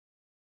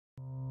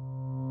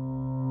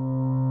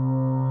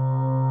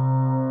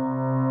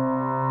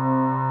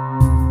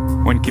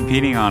When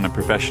competing on a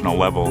professional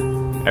level,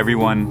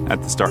 everyone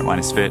at the start line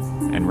is fit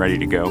and ready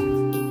to go.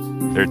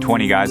 There are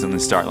 20 guys on the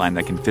start line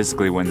that can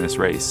physically win this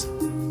race,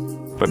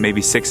 but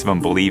maybe 6 of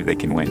them believe they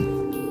can win.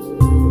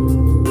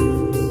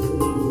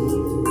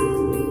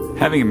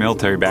 Having a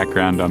military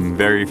background, I'm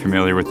very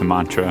familiar with the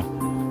mantra,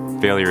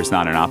 failure is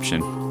not an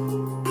option.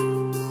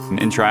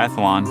 In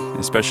triathlon,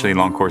 especially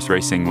long course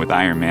racing with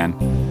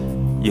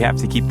Ironman, you have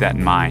to keep that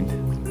in mind,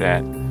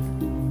 that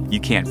you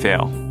can't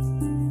fail.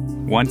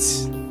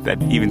 Once that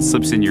even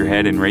slips in your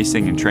head in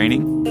racing and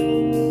training,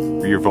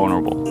 you're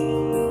vulnerable.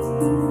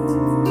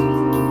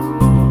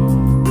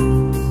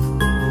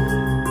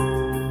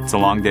 It's a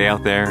long day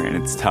out there and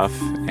it's tough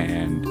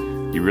and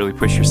you really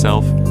push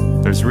yourself.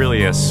 There's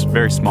really a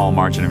very small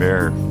margin of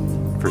error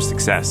for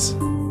success.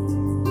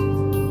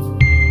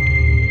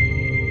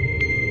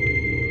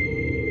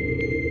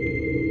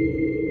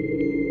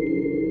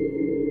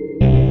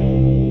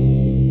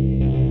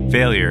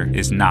 Failure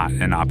is not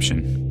an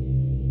option.